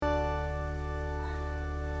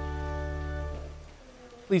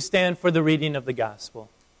Please stand for the reading of the Gospel.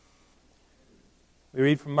 We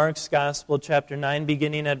read from Mark's Gospel, chapter 9,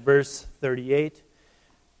 beginning at verse 38.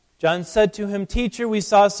 John said to him, "Teacher, we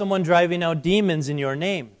saw someone driving out demons in your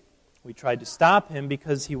name. We tried to stop him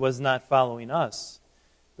because he was not following us."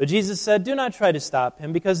 But Jesus said, "Do not try to stop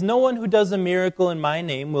him, because no one who does a miracle in my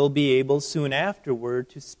name will be able soon afterward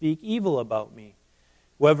to speak evil about me.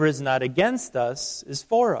 Whoever is not against us is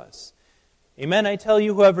for us. Amen, I tell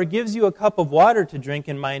you, whoever gives you a cup of water to drink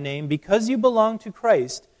in my name, because you belong to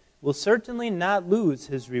Christ, will certainly not lose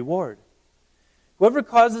his reward. Whoever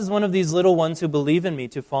causes one of these little ones who believe in me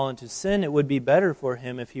to fall into sin, it would be better for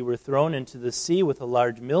him if he were thrown into the sea with a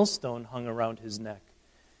large millstone hung around his neck.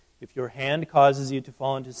 If your hand causes you to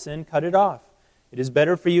fall into sin, cut it off. It is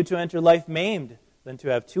better for you to enter life maimed than to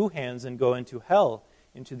have two hands and go into hell,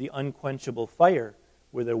 into the unquenchable fire,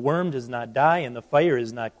 where the worm does not die and the fire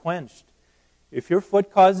is not quenched. If your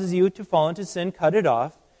foot causes you to fall into sin, cut it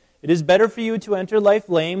off. It is better for you to enter life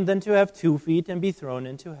lame than to have 2 feet and be thrown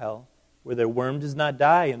into hell, where the worm does not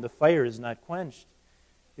die and the fire is not quenched.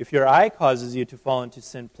 If your eye causes you to fall into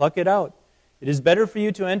sin, pluck it out. It is better for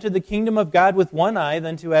you to enter the kingdom of God with one eye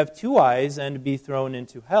than to have 2 eyes and be thrown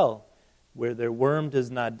into hell, where their worm does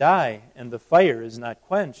not die and the fire is not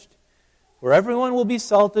quenched. For everyone will be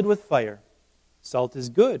salted with fire. Salt is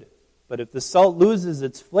good, but if the salt loses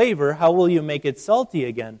its flavor, how will you make it salty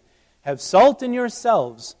again? Have salt in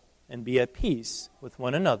yourselves and be at peace with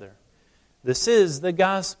one another." This is the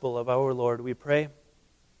gospel of our Lord, we pray.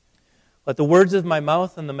 Let the words of my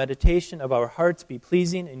mouth and the meditation of our hearts be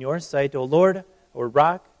pleasing in your sight, O Lord, our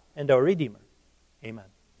rock and our Redeemer.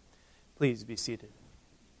 Amen. Please be seated.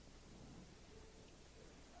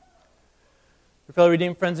 Our fellow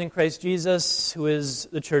redeemed friends in Christ Jesus, who is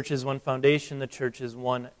the church's one foundation, the church's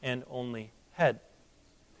one and only head.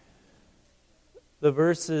 The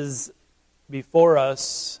verses before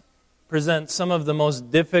us present some of the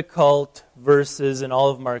most difficult verses in all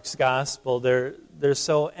of Mark's gospel. They're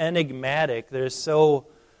so enigmatic, they're so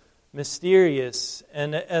mysterious,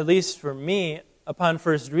 and at least for me, upon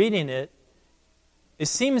first reading it, it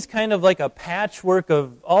seems kind of like a patchwork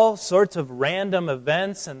of all sorts of random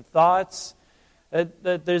events and thoughts,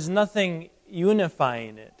 that there's nothing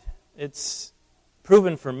unifying it. It's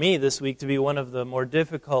proven for me this week to be one of the more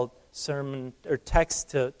difficult sermon or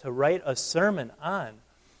texts to write a sermon on.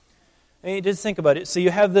 I mean, just think about it. So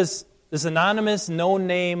you have this anonymous,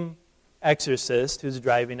 no-name exorcist who's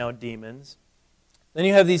driving out demons. Then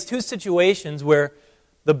you have these two situations where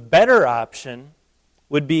the better option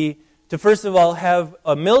would be to first of all have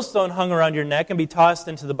a millstone hung around your neck and be tossed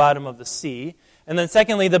into the bottom of the sea. And then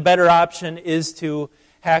secondly, the better option is to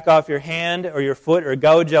hack off your hand or your foot or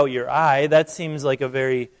gouge out your eye. That seems like a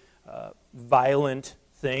very violent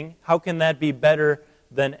thing. How can that be better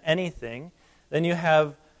than anything? Then you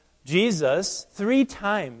have Jesus 3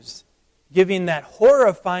 times giving that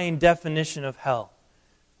horrifying definition of hell,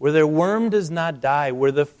 where their worm does not die,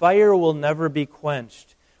 where the fire will never be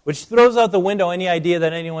quenched, which throws out the window any idea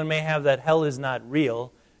that anyone may have that hell is not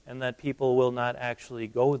real and that people will not actually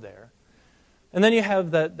go there. And then you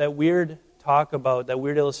have that weird talk about, that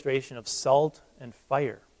weird illustration of salt and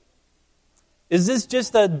fire. Is this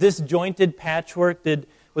just a disjointed patchwork?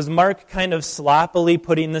 Was Mark kind of sloppily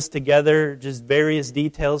putting this together, just various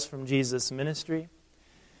details from Jesus' ministry?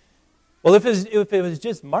 Well, if it was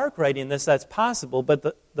just Mark writing this, that's possible, but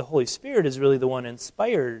the Holy Spirit is really the one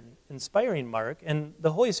inspiring Mark, and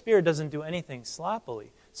the Holy Spirit doesn't do anything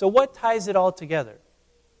sloppily. So what ties it all together?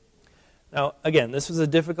 Now, again, this was a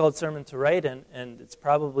difficult sermon to write, and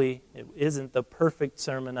it isn't the perfect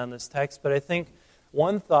sermon on this text, but I think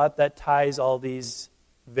one thought that ties all these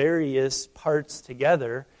various parts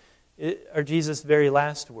together are Jesus' very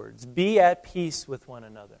last words. Be at peace with one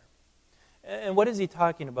another. And what is he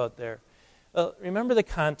talking about there? Well, remember the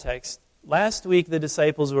context. Last week the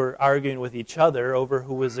disciples were arguing with each other over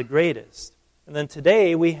who was the greatest. And then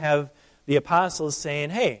today we have the apostles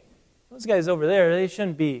saying, hey, those guys over there, they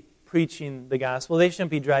shouldn't be preaching the gospel. They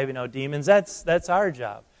shouldn't be driving out demons. That's our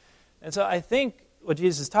job. And so I think what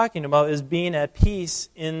Jesus is talking about is being at peace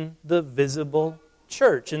in the visible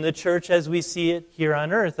church, in the church as we see it here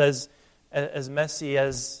on earth, as messy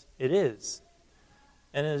as it is.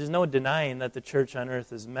 And there's no denying that the church on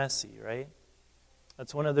earth is messy, right?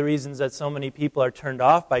 That's one of the reasons that so many people are turned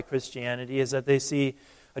off by Christianity, is that they see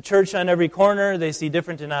a church on every corner, they see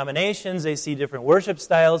different denominations, they see different worship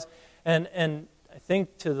styles, and I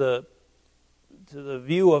think to the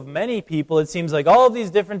view of many people, it seems like all of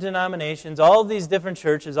these different denominations, all of these different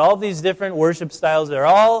churches, all of these different worship styles, they're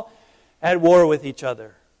all at war with each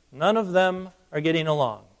other. None of them are getting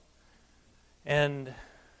along. And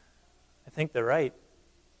I think they're right.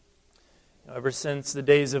 Ever since the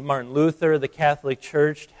days of Martin Luther, the Catholic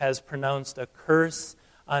Church has pronounced a curse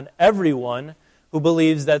on everyone who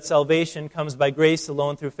believes that salvation comes by grace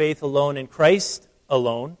alone, through faith alone, in Christ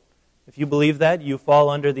alone. If you believe that, you fall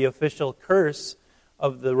under the official curse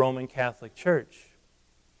of the Roman Catholic Church.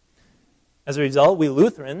 As a result, we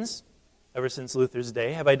Lutherans, ever since Luther's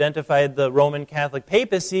day, have identified the Roman Catholic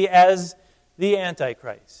papacy as the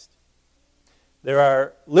Antichrist. There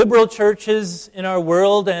are liberal churches in our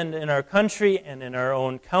world and in our country and in our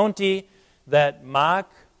own county that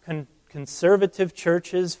mock conservative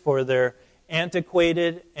churches for their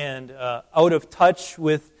antiquated and out of touch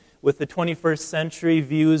with the 21st century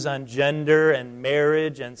views on gender and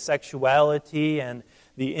marriage and sexuality and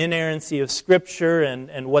the inerrancy of Scripture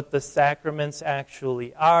and what the sacraments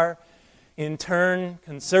actually are. In turn,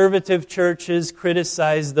 conservative churches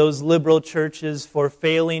criticize those liberal churches for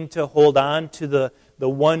failing to hold on to the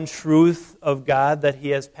one truth of God that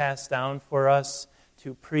He has passed down for us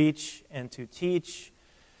to preach and to teach.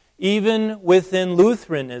 Even within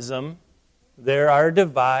Lutheranism, there are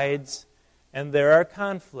divides and there are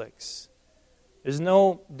conflicts. There's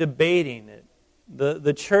no debating it.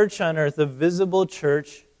 The church on earth, the visible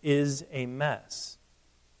church, is a mess.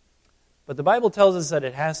 But the Bible tells us that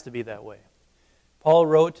it has to be that way. Paul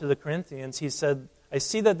wrote to the Corinthians, he said, I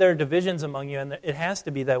see that there are divisions among you, and it has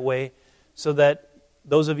to be that way so that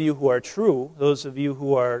those of you who are true, those of you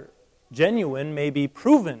who are genuine, may be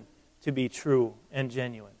proven to be true and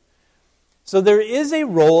genuine. So there is a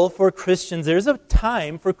role for Christians, there's a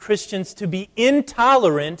time for Christians to be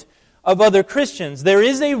intolerant of other Christians. There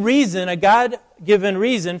is a reason, a God-given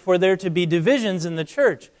reason, for there to be divisions in the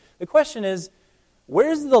church. The question is,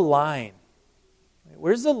 where's the line?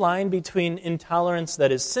 Where's the line between intolerance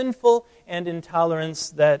that is sinful and intolerance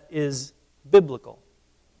that is biblical?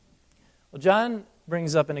 Well, John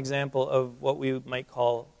brings up an example of what we might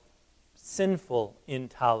call sinful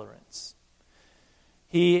intolerance.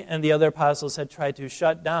 He and the other apostles had tried to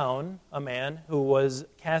shut down a man who was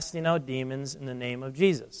casting out demons in the name of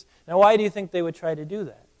Jesus. Now, why do you think they would try to do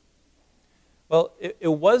that? Well, it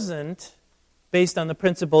wasn't based on the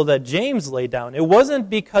principle that James laid down. It wasn't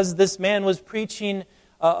because this man was preaching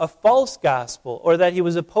a false gospel, or that he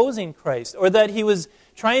was opposing Christ, or that he was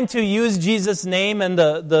trying to use Jesus' name and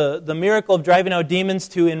the miracle of driving out demons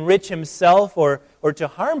to enrich himself or to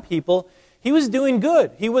harm people. He was doing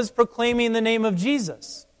good. He was proclaiming the name of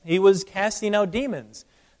Jesus. He was casting out demons.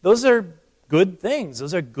 Those are good things.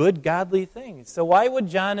 Those are good, godly things. So why would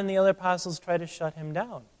John and the other apostles try to shut him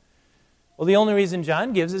down? Well, the only reason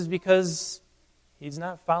John gives is because he's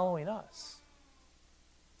not following us.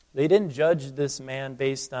 They didn't judge this man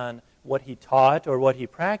based on what he taught or what he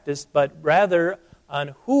practiced, but rather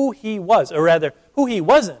on who he was, or rather, who he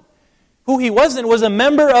wasn't. Who he wasn't was a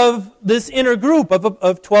member of this inner group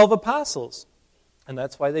of 12 apostles. And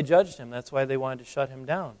that's why they judged him. That's why they wanted to shut him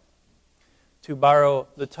down. To borrow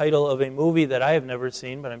the title of a movie that I have never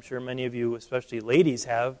seen, but I'm sure many of you, especially ladies,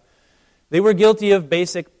 have, they were guilty of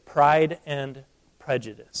basic pride and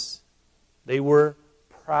prejudice. They were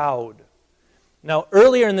proud. Now,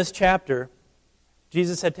 earlier in this chapter,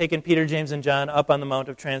 Jesus had taken Peter, James, and John up on the Mount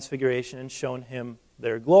of Transfiguration and shown him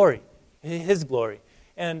their glory, His glory.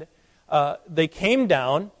 And they came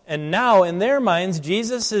down, and now in their minds,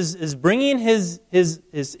 Jesus is bringing his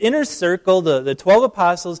inner circle, the 12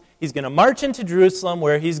 apostles. He's going to march into Jerusalem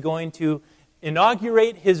where he's going to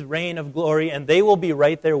inaugurate his reign of glory, and they will be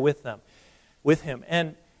right there with him.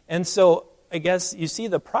 And so I guess you see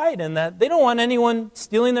the pride in that. They don't want anyone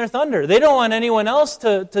stealing their thunder. They don't want anyone else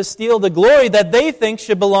to steal the glory that they think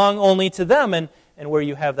should belong only to them. And where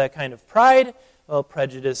you have that kind of pride, well,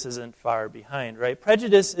 prejudice isn't far behind, right?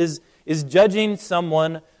 Prejudice is judging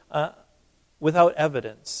someone without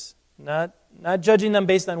evidence. Not judging them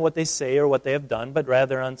based on what they say or what they have done, but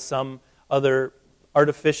rather on some other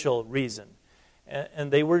artificial reason.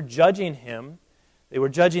 And they were judging him. They were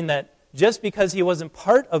judging that just because he wasn't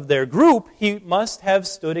part of their group, he must have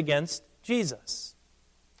stood against Jesus.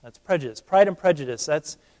 That's prejudice. Pride and prejudice.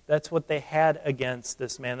 That's what they had against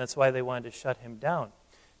this man. That's why they wanted to shut him down.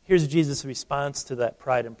 Here's Jesus' response to that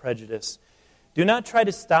pride and prejudice. Do not try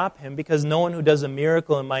to stop him, because no one who does a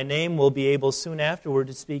miracle in my name will be able soon afterward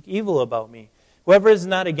to speak evil about me. Whoever is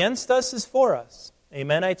not against us is for us.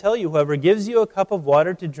 Amen, I tell you, whoever gives you a cup of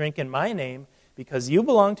water to drink in my name, because you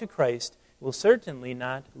belong to Christ, will certainly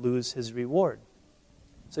not lose his reward.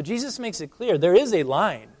 So Jesus makes it clear there is a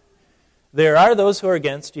line. There are those who are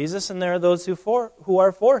against Jesus, and there are those who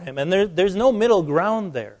are for him. And there's no middle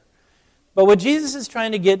ground there. But what Jesus is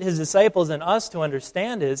trying to get his disciples and us to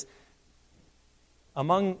understand is,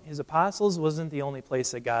 among his apostles wasn't the only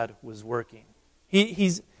place that God was working.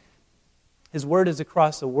 He's His word is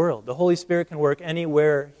across the world. The Holy Spirit can work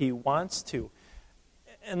anywhere He wants to.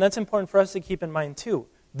 And that's important for us to keep in mind too.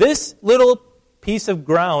 This little piece of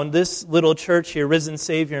ground, this little church here, Risen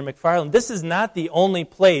Savior in McFarland, this is not the only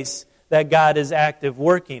place that God is active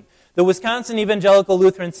working. The Wisconsin Evangelical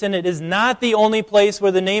Lutheran Synod is not the only place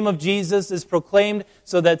where the name of Jesus is proclaimed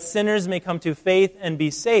so that sinners may come to faith and be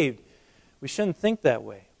saved. We shouldn't think that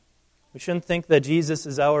way. We shouldn't think that Jesus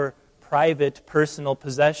is our private, personal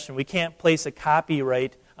possession. We can't place a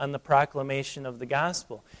copyright on the proclamation of the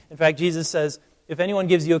gospel. In fact, Jesus says, if anyone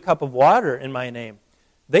gives you a cup of water in my name,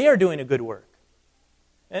 they are doing a good work.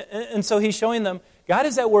 And so He's showing them, God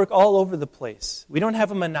is at work all over the place. We don't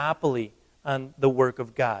have a monopoly on the work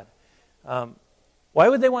of God. Why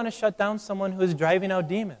would they want to shut down someone who is driving out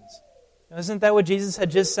demons? Isn't that what Jesus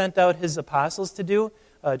had just sent out His apostles to do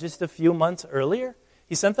just a few months earlier?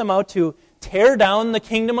 He sent them out to tear down the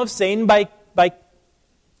kingdom of Satan by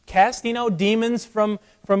casting out demons from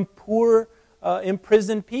poor,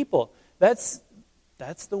 imprisoned people. That's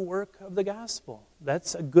the work of the gospel.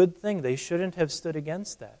 That's a good thing. They shouldn't have stood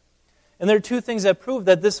against that. And there are two things that prove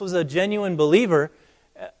that this was a genuine believer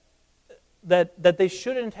that they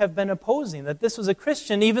shouldn't have been opposing, that this was a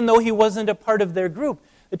Christian even though he wasn't a part of their group.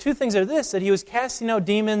 The two things are this, that he was casting out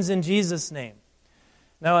demons in Jesus' name.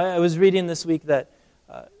 Now, I was reading this week that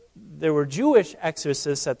there were Jewish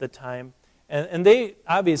exorcists at the time, and they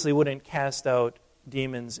obviously wouldn't cast out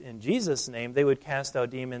demons in Jesus' name. They would cast out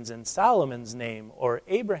demons in Solomon's name or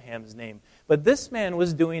Abraham's name. But this man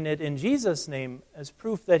was doing it in Jesus' name as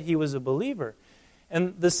proof that he was a believer.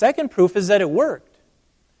 And the second proof is that it worked.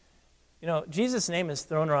 You know, Jesus' name is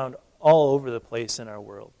thrown around all over the place in our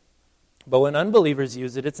world. But when unbelievers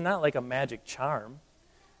use it, it's not like a magic charm.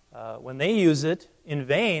 When they use it in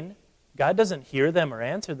vain, God doesn't hear them or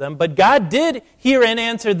answer them. But God did hear and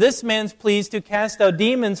answer this man's pleas to cast out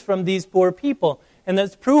demons from these poor people. And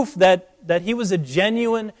that's proof that he was a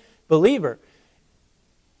genuine believer.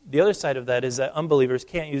 The other side of that is that unbelievers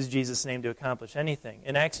can't use Jesus' name to accomplish anything.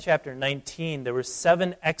 In Acts chapter 19, there were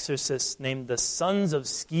 7 exorcists named the sons of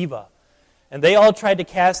Sceva. And they all tried to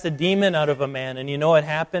cast a demon out of a man. And you know what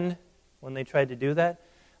happened when they tried to do that?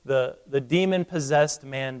 The demon-possessed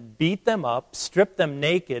man beat them up, stripped them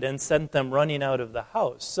naked, and sent them running out of the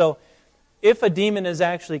house. So if a demon is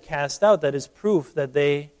actually cast out, that is proof that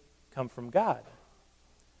they come from God.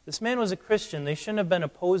 This man was a Christian. They shouldn't have been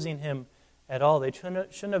opposing him at all. They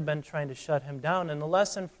shouldn't have been trying to shut him down. And the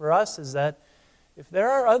lesson for us is that if there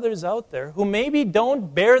are others out there who maybe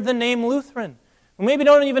don't bear the name Lutheran, who maybe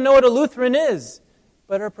don't even know what a Lutheran is,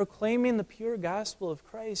 but are proclaiming the pure gospel of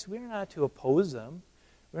Christ, we are not to oppose them.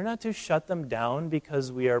 We're not to shut them down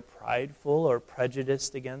because we are prideful or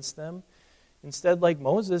prejudiced against them. Instead, like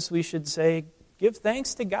Moses, we should say, give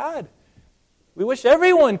thanks to God. We wish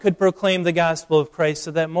everyone could proclaim the gospel of Christ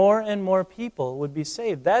so that more and more people would be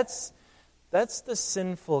saved. That's the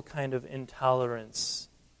sinful kind of intolerance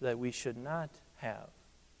that we should not have.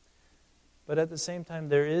 But at the same time,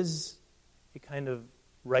 there is a kind of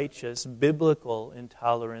righteous, biblical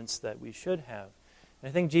intolerance that we should have. And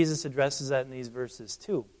I think Jesus addresses that in these verses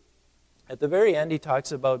too. At the very end, he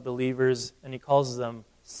talks about believers and he calls them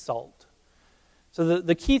salt. So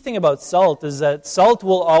the key thing about salt is that salt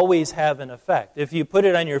will always have an effect. If you put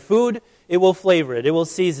it on your food, it will flavor it. It will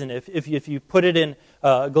season it. If you put it in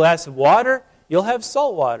a glass of water, you'll have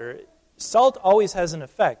salt water. Salt always has an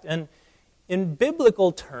effect. And in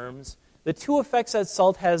biblical terms, the two effects that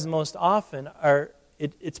salt has most often are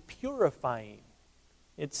it's purifying.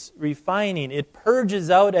 It's refining. It purges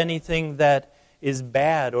out anything that is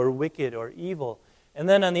bad or wicked or evil. And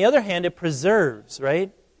then on the other hand, it preserves,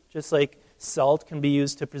 right? Just like salt can be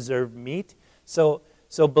used to preserve meat. So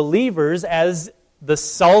believers, as the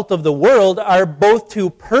salt of the world, are both to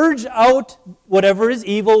purge out whatever is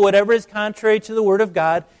evil, whatever is contrary to the Word of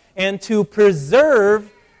God, and to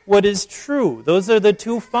preserve what is true. Those are the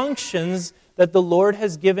two functions that the Lord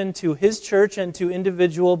has given to His church and to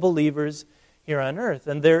individual believers here on earth.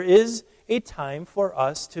 And there is a time for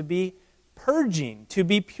us to be purging, to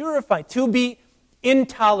be purified, to be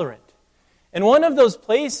intolerant. And one of those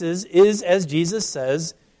places is, as Jesus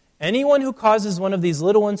says, anyone who causes one of these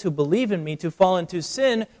little ones who believe in me to fall into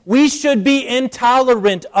sin, we should be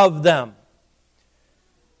intolerant of them.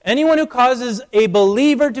 Anyone who causes a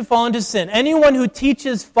believer to fall into sin, anyone who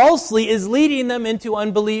teaches falsely is leading them into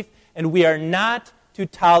unbelief, and we are not to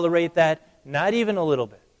tolerate that, not even a little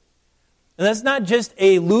bit. And that's not just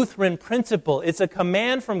a Lutheran principle. It's a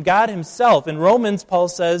command from God Himself. In Romans, Paul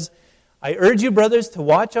says, I urge you, brothers, to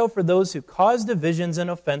watch out for those who cause divisions and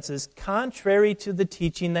offenses contrary to the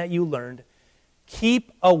teaching that you learned.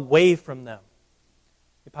 Keep away from them.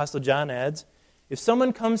 The Apostle John adds, if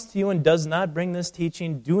someone comes to you and does not bring this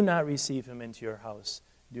teaching, do not receive him into your house.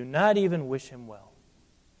 Do not even wish him well.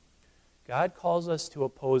 God calls us to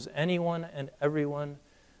oppose anyone and everyone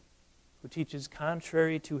who teaches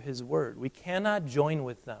contrary to his word. We cannot join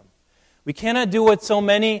with them. We cannot do what so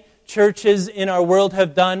many churches in our world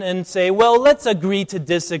have done and say, well, let's agree to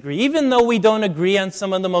disagree. Even though we don't agree on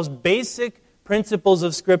some of the most basic principles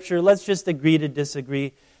of Scripture, let's just agree to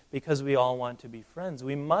disagree because we all want to be friends.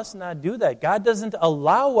 We must not do that. God doesn't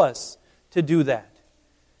allow us to do that.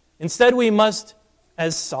 Instead, we must,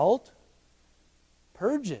 as salt,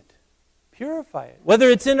 purge it, purify it. Whether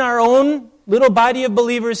it's in our own little body of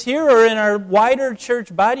believers here or in our wider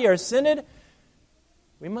church body, our synod,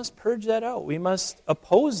 we must purge that out. We must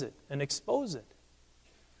oppose it and expose it.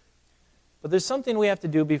 But there's something we have to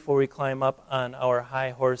do before we climb up on our high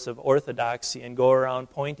horse of orthodoxy and go around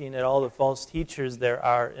pointing at all the false teachers there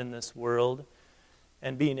are in this world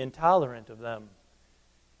and being intolerant of them.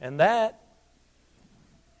 And that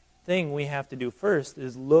thing we have to do first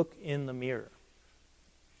is look in the mirror.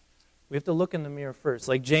 We have to look in the mirror first.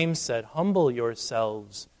 Like James said, humble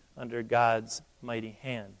yourselves under God's mighty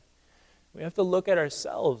hand. We have to look at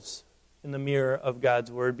ourselves in the mirror of God's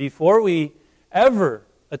Word before we ever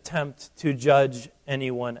attempt to judge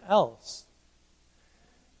anyone else.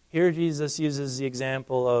 Here Jesus uses the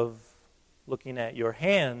example of looking at your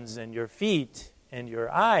hands and your feet and your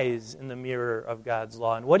eyes in the mirror of God's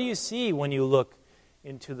law. And what do you see when you look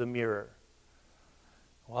into the mirror?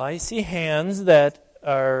 Well, I see hands that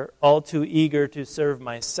are all too eager to serve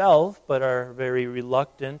myself, but are very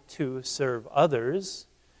reluctant to serve others.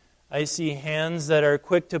 I see hands that are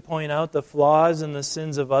quick to point out the flaws and the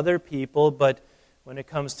sins of other people, but when it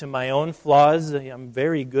comes to my own flaws, I'm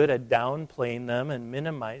very good at downplaying them and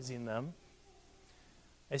minimizing them.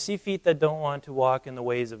 I see feet that don't want to walk in the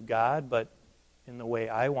ways of God, but in the way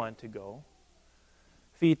I want to go.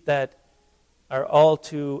 Feet that are all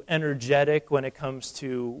too energetic when it comes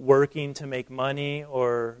to working to make money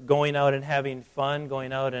or going out and having fun,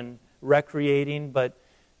 going out and recreating, but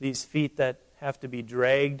these feet that have to be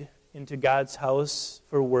dragged into God's house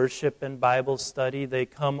for worship and Bible study, they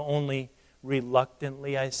come only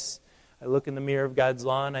reluctantly. I look in the mirror of God's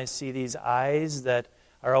law and I see these eyes that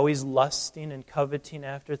are always lusting and coveting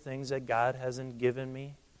after things that God hasn't given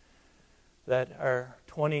me, that are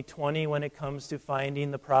 20/20 when it comes to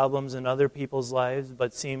finding the problems in other people's lives,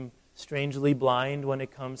 but seem strangely blind when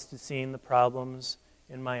it comes to seeing the problems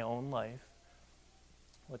in my own life.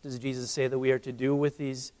 What does Jesus say that we are to do with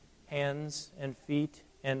these hands and feet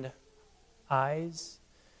and eyes?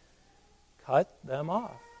 Cut them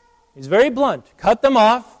off. He's very blunt. Cut them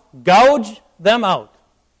off. Gouge them out.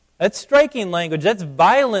 That's striking language. That's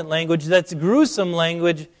violent language. That's gruesome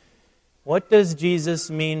language. What does Jesus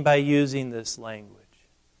mean by using this language?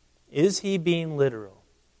 Is he being literal?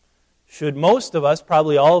 Should most of us,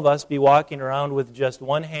 probably all of us, be walking around with just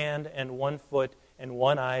one hand and one foot and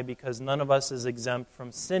one eye because none of us is exempt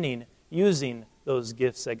from sinning using those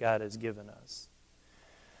gifts that God has given us?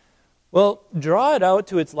 Well, draw it out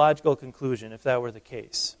to its logical conclusion if that were the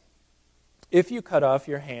case. If you cut off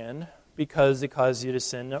your hand because it caused you to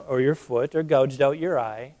sin, or your foot, or gouged out your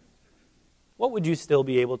eye, what would you still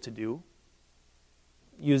be able to do?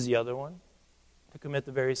 Use the other one to commit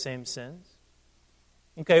the very same sins?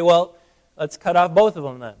 Okay, well, let's cut off both of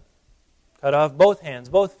them then. Cut off both hands,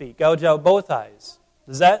 both feet, gouge out both eyes.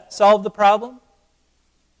 Does that solve the problem?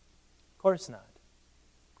 Of course not.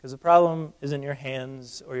 Because the problem isn't your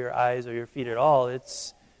hands or your eyes or your feet at all,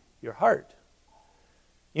 it's your heart.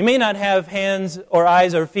 You may not have hands or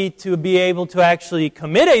eyes or feet to be able to actually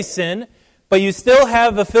commit a sin, but you still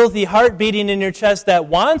have a filthy heart beating in your chest that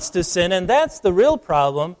wants to sin, and that's the real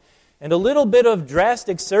problem. And a little bit of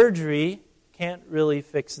drastic surgery can't really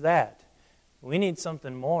fix that. We need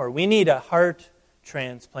something more. We need a heart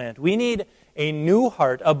transplant. We need a new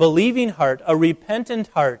heart, a believing heart, a repentant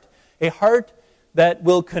heart, a heart that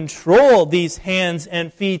will control these hands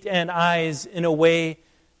and feet and eyes in a way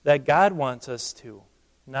that God wants us to,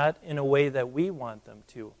 not in a way that we want them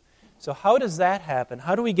to. So how does that happen?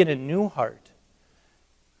 How do we get a new heart?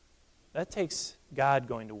 That takes God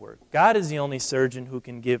going to work. God is the only surgeon who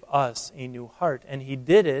can give us a new heart. And he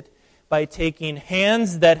did it by taking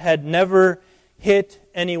hands that had never hit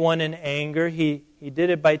anyone in anger. He did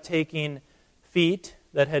it by taking feet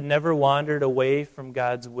that had never wandered away from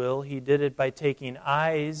God's will. He did it by taking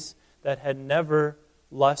eyes that had never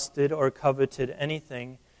lusted or coveted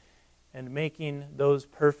anything, and making those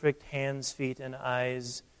perfect hands, feet, and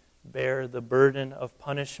eyes bear the burden of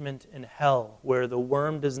punishment in hell, where the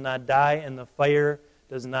worm does not die and the fire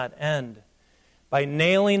does not end. by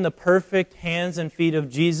nailing the perfect hands and feet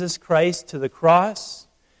of Jesus Christ to the cross,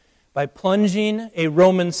 by plunging a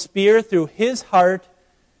Roman spear through His heart,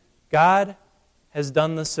 God has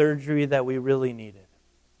done the surgery that we really needed.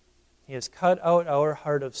 He has cut out our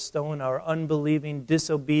heart of stone, our unbelieving,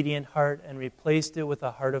 disobedient heart, and replaced it with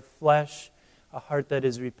a heart of flesh, a heart that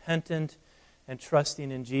is repentant and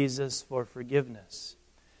trusting in Jesus for forgiveness.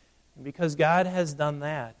 And because God has done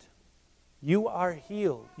that, you are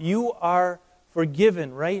healed. You are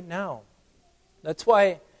forgiven right now. That's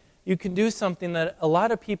why you can do something that a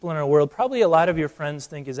lot of people in our world, probably a lot of your friends,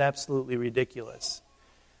 think is absolutely ridiculous.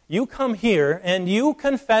 You come here and you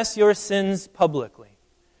confess your sins publicly.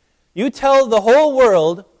 You tell the whole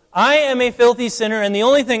world, I am a filthy sinner and the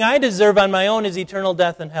only thing I deserve on my own is eternal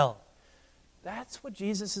death and hell. That's what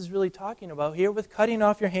Jesus is really talking about here with cutting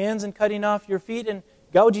off your hands and cutting off your feet and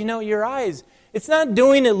gouging out your eyes. It's not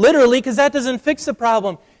doing it literally because that doesn't fix the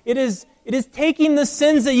problem. It is taking the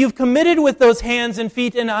sins that you've committed with those hands and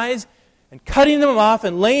feet and eyes and cutting them off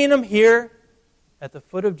and laying them here at the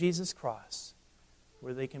foot of Jesus' cross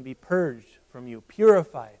where they can be purged from you,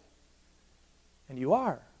 purified. And you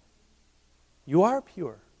are. You are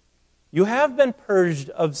pure. You have been purged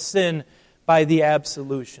of sin by the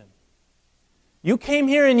absolution. You came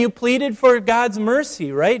here and you pleaded for God's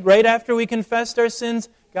mercy, right? Right after we confessed our sins,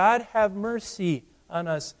 God, have mercy on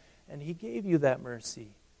us. And He gave you that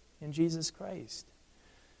mercy in Jesus Christ.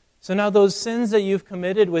 So now those sins that you've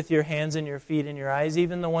committed with your hands and your feet and your eyes,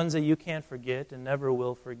 even the ones that you can't forget and never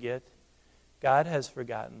will forget, God has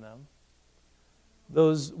forgotten them.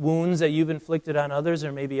 Those wounds that you've inflicted on others,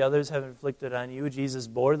 or maybe others have inflicted on you, Jesus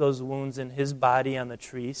bore those wounds in His body on the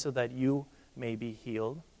tree so that you may be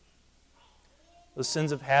healed. Those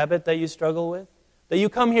sins of habit that you struggle with, that you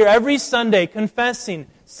come here every Sunday confessing,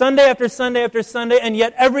 Sunday after Sunday after Sunday, and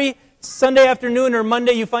yet every Sunday afternoon or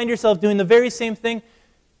Monday you find yourself doing the very same thing.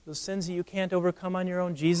 Those sins that you can't overcome on your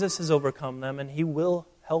own, Jesus has overcome them, and He will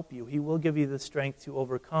help you. He will give you the strength to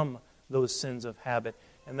overcome those sins of habit.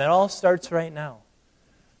 And that all starts right now.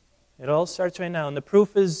 It all starts right now, and the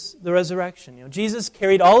proof is the resurrection. Jesus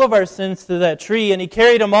carried all of our sins to that tree, and He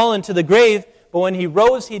carried them all into the grave, but when He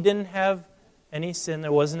rose, He didn't have any sin.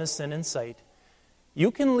 There wasn't a sin in sight. You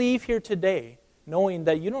can leave here today knowing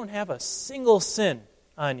that you don't have a single sin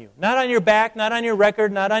on you. Not on your back, not on your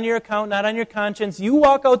record, not on your account, not on your conscience. You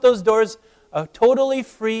walk out those doors a totally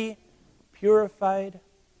free, purified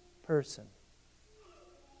person.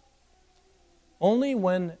 Only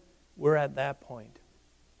when we're at that point,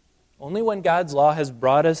 only when God's law has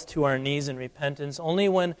brought us to our knees in repentance, only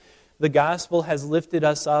when the gospel has lifted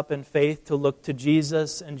us up in faith to look to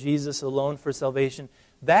Jesus and Jesus alone for salvation,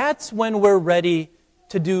 that's when we're ready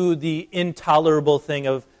to do the intolerable thing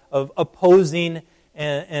of opposing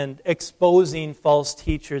and exposing false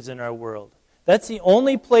teachers in our world. That's the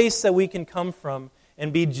only place that we can come from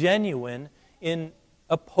and be genuine in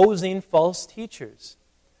opposing false teachers.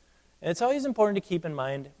 And it's always important to keep in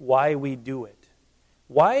mind why we do it.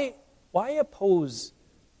 Why oppose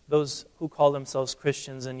those who call themselves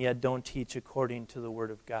Christians and yet don't teach according to the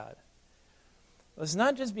Word of God? Well, it's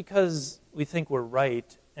not just because we think we're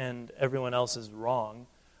right and everyone else is wrong.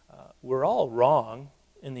 We're all wrong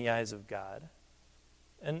in the eyes of God.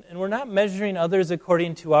 And we're not measuring others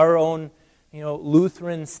according to our own,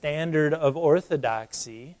 Lutheran standard of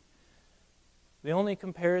orthodoxy. The only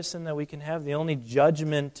comparison that we can have, the only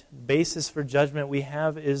basis for judgment we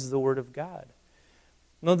have is the Word of God.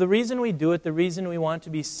 No, the reason we do it, the reason we want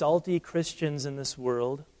to be salty Christians in this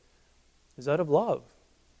world is out of love.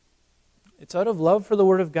 It's out of love for the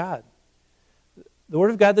Word of God. The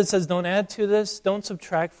Word of God that says don't add to this, don't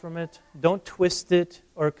subtract from it, don't twist it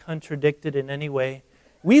or contradict it in any way.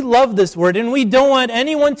 We love this Word and we don't want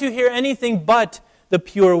anyone to hear anything but the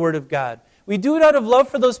pure Word of God. We do it out of love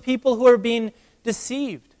for those people who are being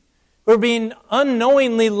deceived, who are being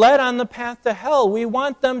unknowingly led on the path to hell. We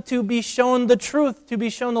want them to be shown the truth, to be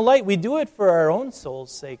shown the light. We do it for our own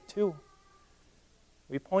soul's sake too.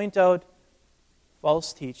 We point out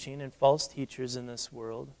false teaching and false teachers in this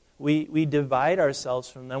world. We divide ourselves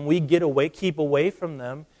from them. We keep away from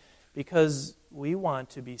them because we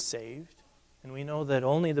want to be saved. And we know that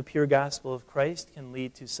only the pure gospel of Christ can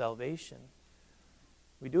lead to salvation.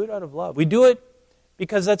 We do it out of love. We do it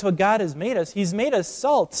because that's what God has made us. He's made us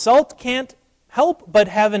salt. Salt can't help but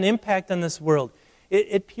have an impact on this world.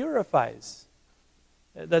 It purifies.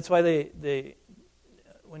 That's why they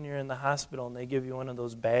when you're in the hospital and they give you one of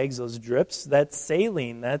those bags, those drips, that's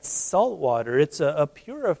saline, that's salt water. It's a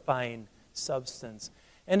purifying substance.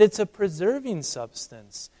 And it's a preserving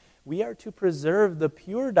substance. We are to preserve the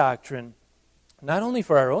pure doctrine, not only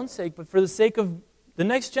for our own sake, but for the sake of the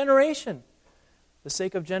next generation. the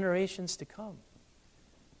sake of generations to come.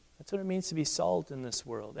 That's what it means to be salt in this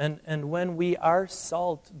world. And when we are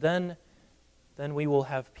salt, then we will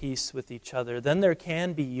have peace with each other. Then there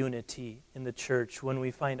can be unity in the church when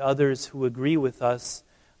we find others who agree with us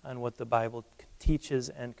on what the Bible teaches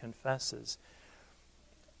and confesses.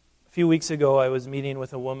 A few weeks ago, I was meeting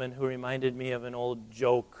with a woman who reminded me of an old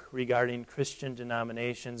joke regarding Christian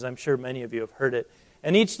denominations. I'm sure many of you have heard it.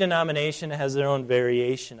 And each denomination has their own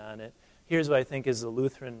variation on it. Here's what I think is the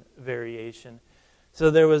Lutheran variation. So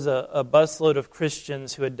there was a busload of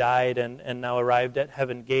Christians who had died and now arrived at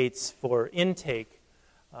heaven gates for intake.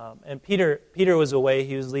 And Peter was away.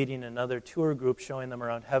 He was leading another tour group showing them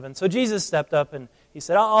around heaven. So Jesus stepped up and he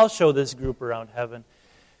said, I'll show this group around heaven.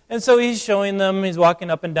 And so he's showing them. He's walking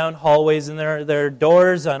up and down hallways, and there are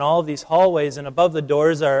doors on all of these hallways, and above the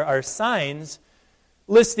doors are signs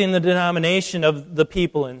listing the denomination of the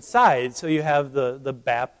people inside. So you have the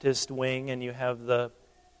Baptist wing, and you have the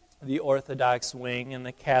Orthodox wing, and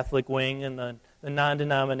the Catholic wing, and the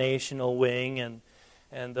non-denominational wing,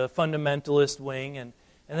 and the fundamentalist wing. And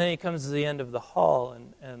then he comes to the end of the hall,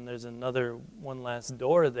 and there's one last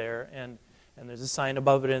door there, and there's a sign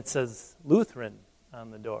above it, and it says Lutheran on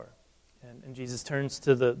the door. And Jesus turns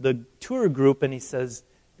to the tour group, and he says,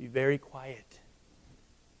 be very quiet.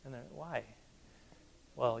 And they're, why?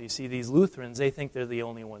 Well, you see, these Lutherans, they think they're the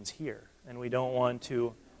only ones here, and we don't want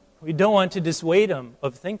to dissuade them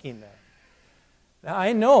of thinking that. Now,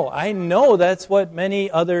 I know that's what many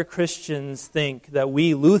other Christians think that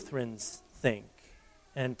we Lutherans think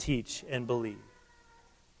and teach and believe.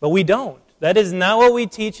 But we don't. That is not what we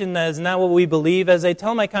teach, and that is not what we believe. As I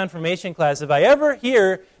tell my confirmation class, if I ever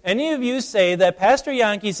hear any of you say that Pastor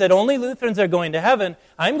Yankee said only Lutherans are going to heaven,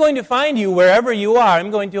 I'm going to find you wherever you are. I'm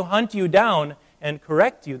going to hunt you down and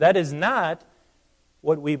correct you. That is not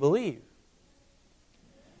what we believe.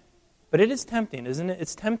 But it is tempting, isn't it?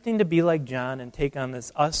 It's tempting to be like John and take on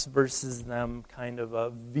this us versus them kind of a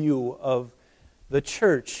view of the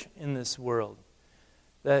church in this world.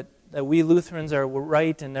 That we Lutherans are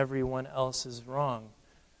right and everyone else is wrong.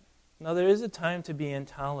 Now, there is a time to be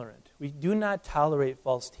intolerant. We do not tolerate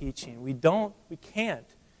false teaching. We can't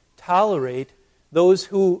tolerate those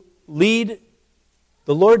who lead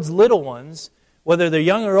the Lord's little ones, whether they're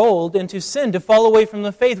young or old, into sin, to fall away from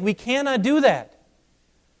the faith. We cannot do that.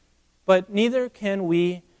 But neither can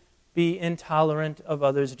we be intolerant of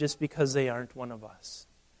others just because they aren't one of us.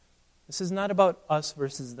 This is not about us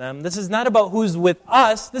versus them. This is not about who's with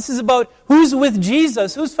us. This is about who's with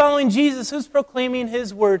Jesus, who's following Jesus, who's proclaiming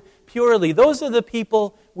His word purely. Those are the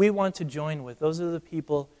people we want to join with. Those are the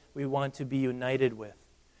people we want to be united with.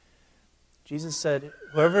 Jesus said,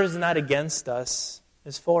 whoever is not against us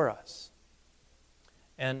is for us.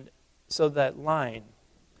 And so that line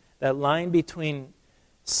between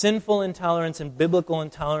sinful intolerance and biblical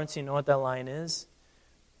intolerance, you know what that line is?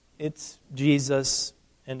 It's Jesus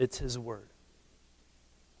and it's His word.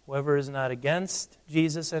 Whoever is not against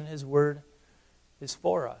Jesus and His word is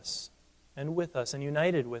for us and with us and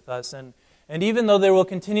united with us. And even though there will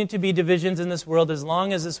continue to be divisions in this world, as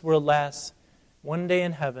long as this world lasts, one day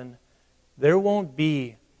in heaven, there won't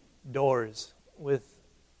be doors with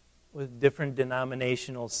different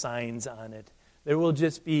denominational signs on it. There will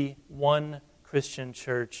just be one Christian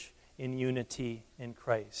church in unity in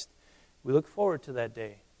Christ. We look forward to that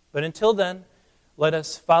day. But until then, let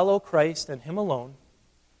us follow Christ and Him alone,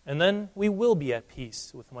 and then we will be at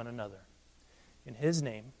peace with one another. In His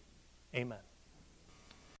name, amen.